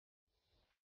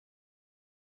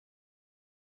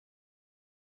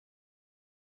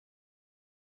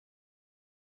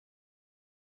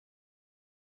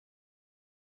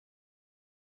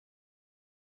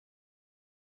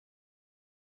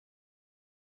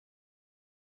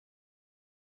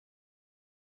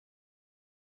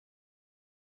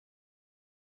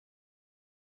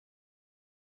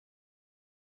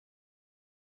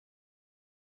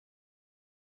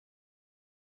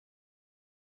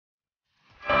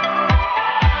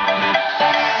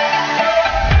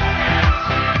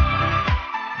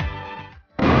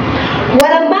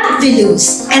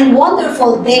fabulous and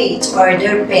wonderful day to our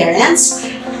dear parents,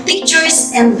 teachers,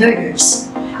 and learners.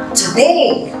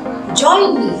 Today,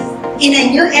 join me in a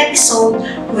new episode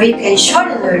where you can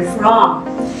surely learn from.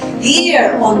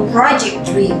 Here on Project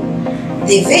Dream,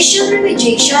 Division,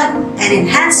 Remediation, and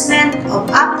Enhancement of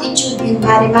Aptitude in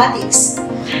Mathematics.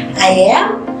 I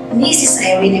am Mrs.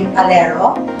 Irene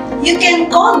Palero. You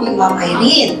can call me Ma'am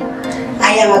Irene.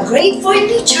 I am a grade 4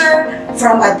 teacher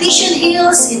from Addition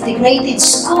Hills Integrated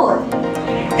School,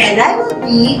 and I will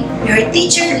be your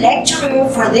teacher lecturer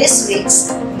for this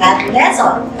week's math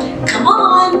lesson. Come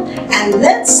on, and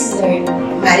let's learn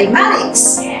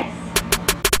mathematics.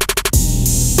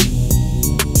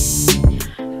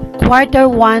 Quarter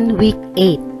 1, Week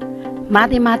 8,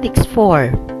 Mathematics 4,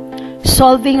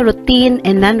 Solving Routine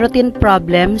and Non-Routine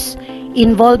Problems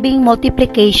Involving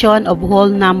Multiplication of Whole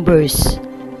Numbers.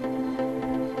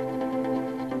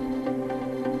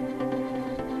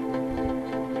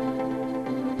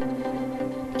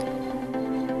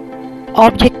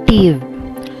 Objective: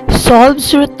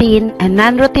 solves routine and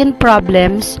non-routine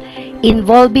problems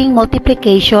involving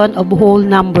multiplication of whole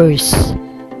numbers.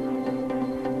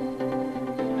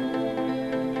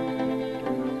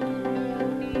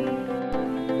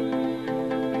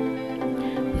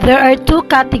 There are two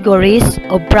categories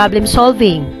of problem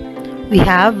solving. We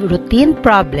have routine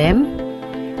problem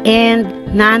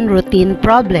and non-routine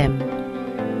problem.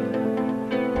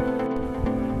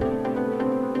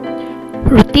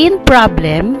 Routine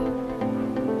problem,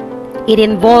 it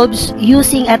involves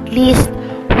using at least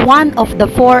one of the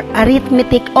 4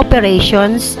 arithmetic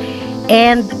operations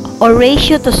and or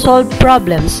ratio to solve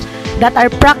problems that are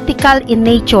practical in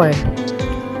nature,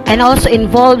 and also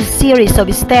involves series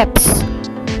of steps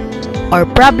or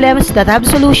problems that have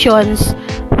solutions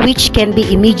which can be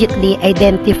immediately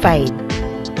identified.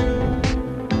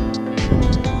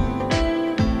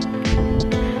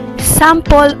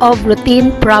 Sample of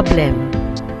routine problem.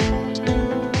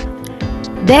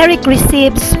 Derek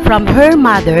receives from her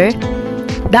mother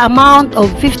the amount of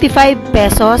 55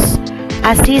 pesos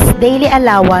as his daily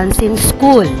allowance in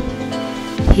school.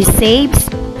 He saves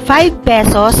 5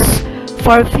 pesos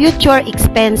for future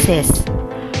expenses.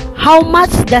 How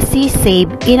much does he save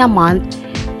in a month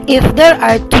if there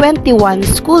are 21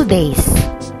 school days?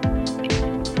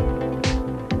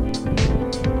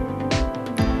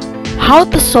 How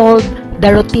to solve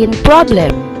the routine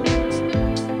problem?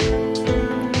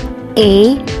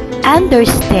 A.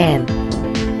 Understand.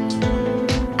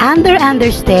 Under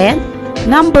understand,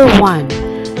 number 1,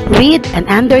 read and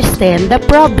understand the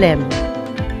problem.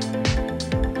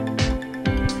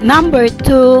 Number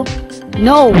 2,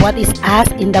 know what is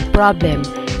asked in the problem.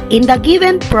 In the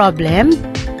given problem,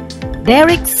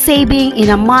 Derek's saving in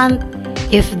a month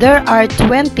if there are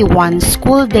 21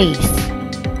 school days.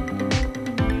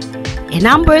 And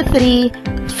number 3,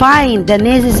 find the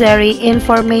necessary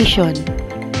information.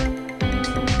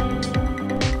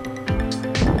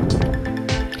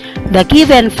 The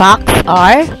given facts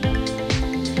are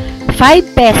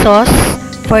 5 pesos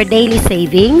for daily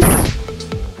savings,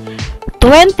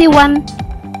 21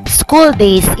 school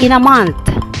days in a month.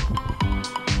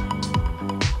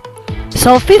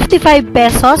 So 55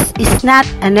 pesos is not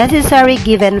a necessary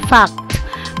given fact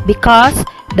because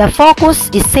the focus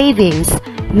is savings,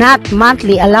 not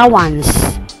monthly allowance.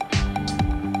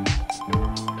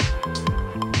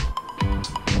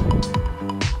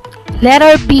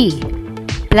 Letter B.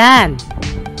 Plan.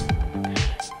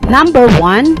 Number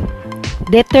 1,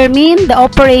 determine the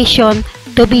operation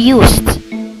to be used.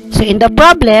 So in the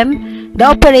problem,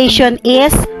 the operation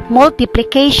is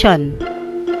multiplication.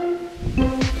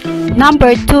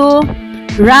 Number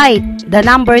 2, write the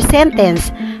number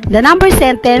sentence. The number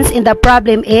sentence in the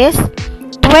problem is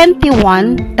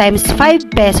 21 times 5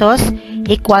 pesos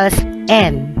equals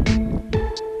N.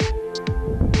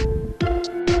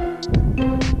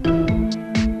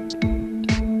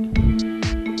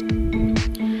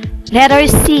 Letter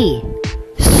C.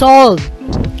 Solve.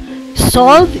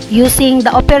 Solve using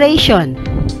the operation.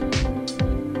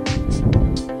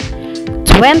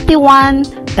 21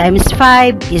 times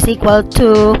 5 is equal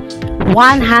to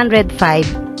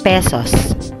 105 pesos.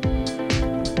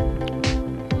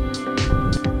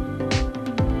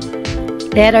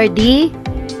 Letter D.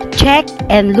 Check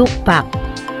and look back.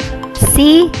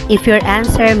 See if your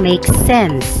answer makes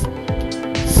sense.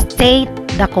 State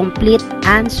the complete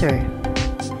answer.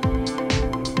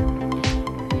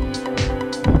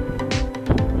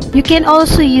 You can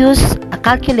also use a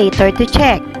calculator to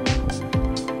check.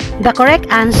 The correct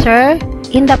answer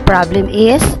in the problem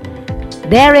is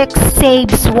Derek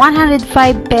saves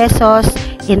 105 pesos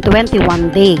in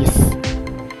 21 days.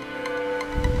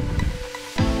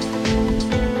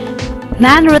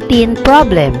 Non-routine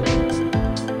problem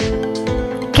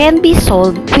can be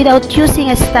solved without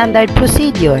using a standard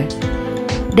procedure.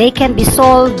 They can be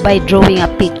solved by drawing a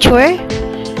picture,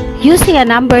 using a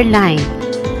number line,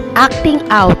 acting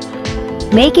out,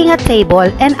 making a table,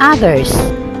 and others.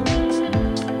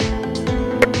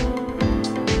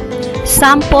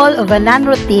 Sample of a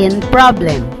non-routine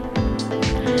problem.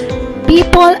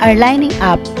 People are lining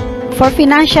up for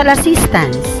financial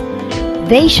assistance.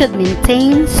 They should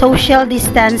maintain social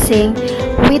distancing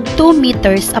with 2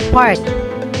 meters apart.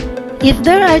 If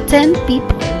there are 10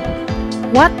 people,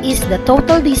 what is the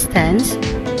total distance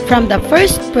from the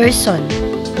first person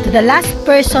to the last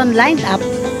person lined up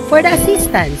for the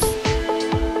assistance?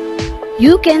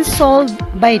 You can solve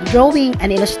by drawing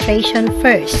an illustration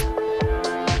first.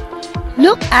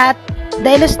 Look at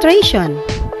the illustration.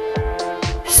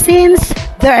 Since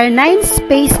there are 9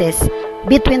 spaces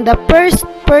between the first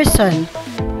person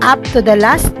up to the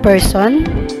last person,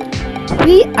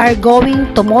 we are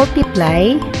going to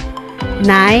multiply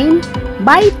 9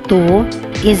 by 2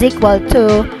 is equal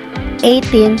to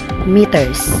 18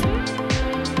 meters.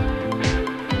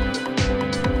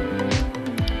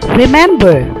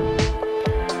 Remember,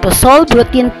 to solve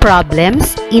routine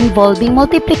problems involving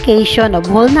multiplication of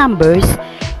whole numbers,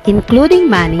 including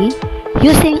money,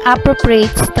 using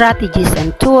appropriate strategies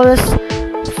and tools,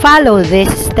 follow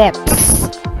these steps.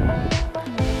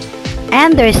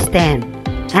 Understand.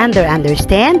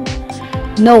 Understand.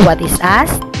 Know what is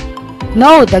asked.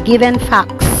 Know the given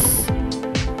facts.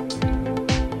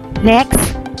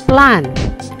 Next, plan.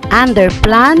 Under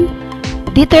plan,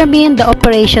 determine the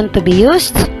operation to be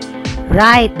used.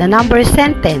 Write the number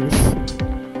sentence.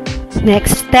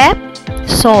 Next step,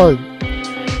 solve.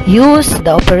 Use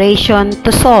the operation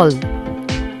to solve.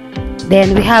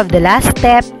 Then we have the last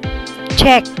step,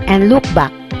 check and look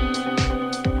back.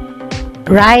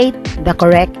 Write the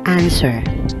correct answer.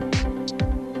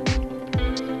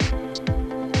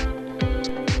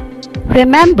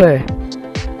 Remember,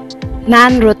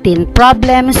 non-routine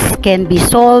problems can be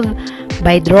solved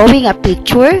by drawing a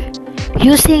picture,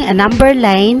 using a number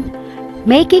line,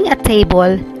 making a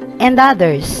table, and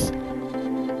others.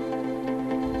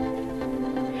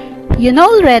 You know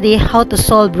already how to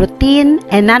solve routine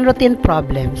and non-routine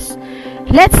problems.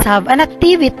 Let's have an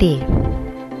activity.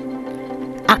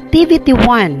 Activity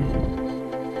 1.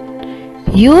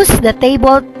 Use the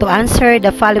table to answer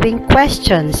the following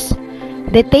questions.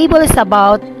 The table is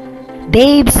about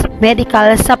Dave's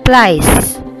medical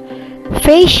supplies.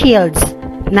 Face shields,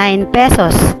 9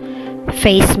 pesos.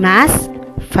 Face mask,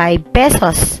 5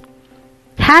 pesos.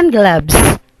 Hand gloves,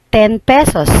 10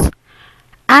 pesos.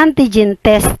 Antigen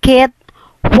test kit,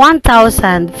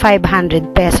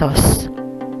 1,500 pesos.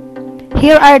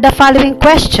 Here are the following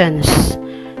questions.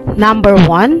 Number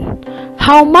 1.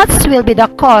 How much will be the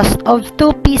cost of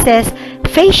 2 pieces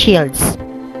face shields?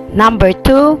 Number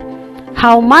 2.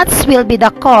 How much will be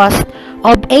the cost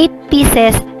of 8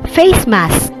 pieces face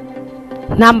mask?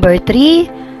 Number 3.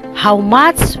 How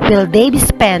much will Dave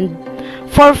spend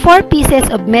for 4 pieces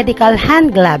of medical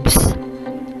hand gloves?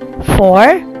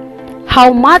 4.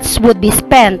 How much would be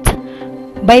spent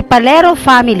by Palero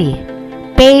family?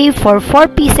 Pay for 4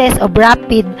 pieces of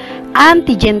rapid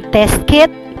antigen test kit,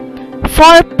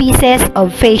 4 pieces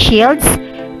of face shields,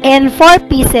 and 4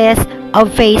 pieces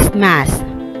of face mask.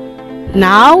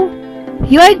 Now,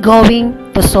 you are going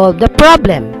to solve the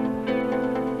problem.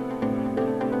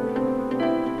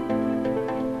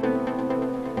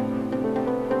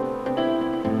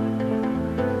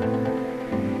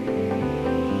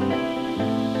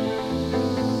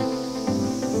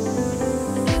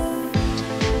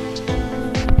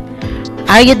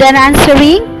 Are you done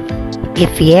answering?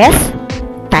 If yes,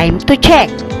 time to check.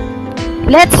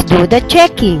 Let's do the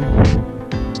checking.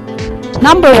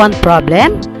 Number 1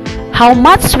 problem. How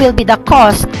much will be the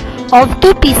cost of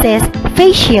 2 pieces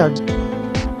face shield?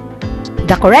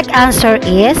 The correct answer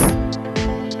is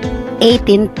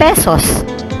 18 pesos.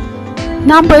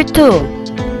 Number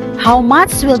 2. How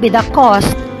much will be the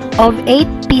cost of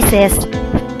 8 pieces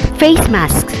face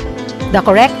masks? The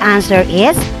correct answer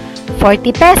is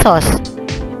 40 pesos.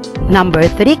 Number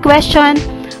 3 question.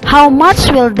 How much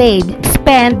will Dave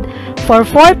spend for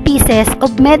 4 pieces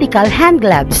of medical hand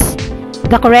gloves?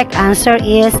 The correct answer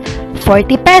is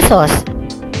 40 pesos.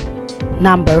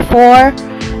 Number 4.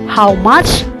 How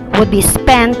much would be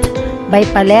spent by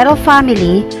Palero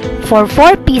family for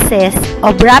 4 pieces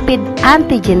of rapid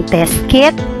antigen test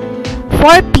kit,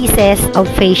 4 pieces of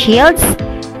face shields,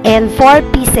 and 4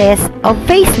 pieces of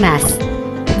face masks?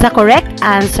 The correct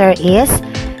answer is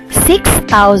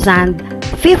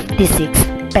 6,056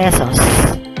 pesos.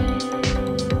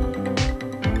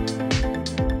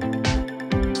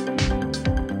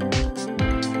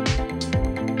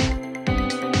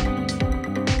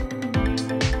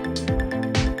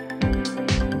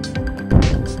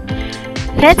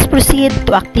 Let's proceed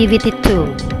to activity 2.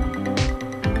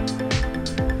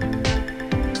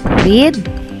 Read,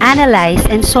 analyze,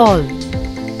 and solve.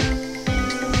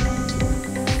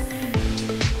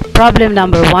 Problem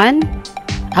number 1.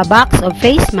 A box of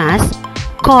face masks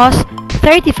costs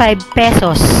 35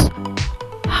 pesos.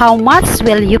 How much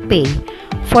will you pay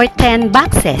for 10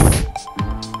 boxes?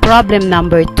 Problem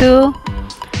number 2.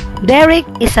 Derek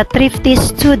is a thrifty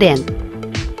student.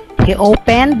 He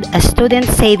opened a student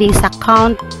savings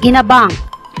account in a bank.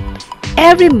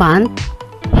 Every month,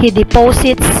 he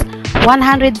deposits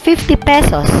 150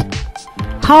 pesos.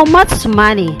 How much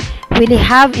money will he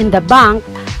have in the bank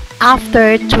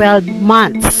after 12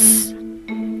 months?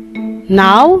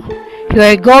 Now, you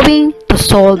are going to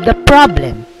solve the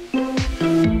problem.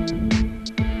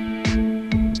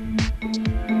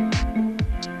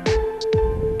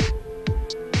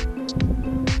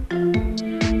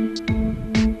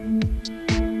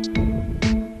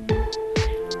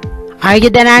 Are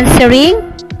you done answering?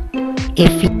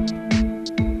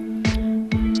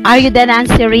 Are you done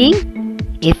answering?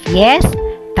 If yes,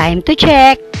 time to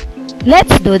check.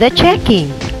 Let's do the checking.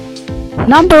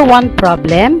 Number 1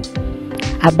 problem.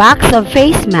 A box of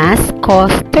face masks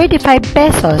costs 35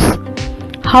 pesos.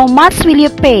 How much will you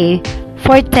pay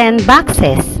for 10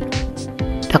 boxes?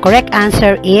 The correct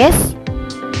answer is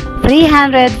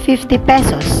 350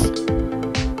 pesos.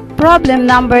 Problem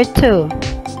number 2.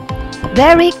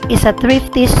 Derek is a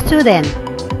thrifty student.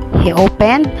 He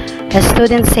opened a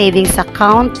student savings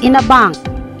account in a bank.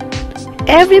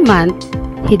 Every month,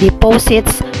 he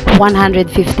deposits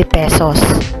 150 pesos.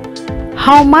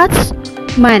 How much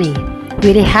money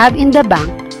will he have in the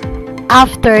bank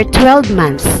after 12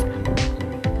 months?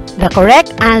 The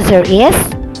correct answer is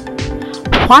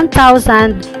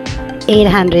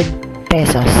 1,800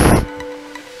 pesos.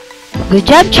 Good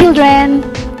job, children!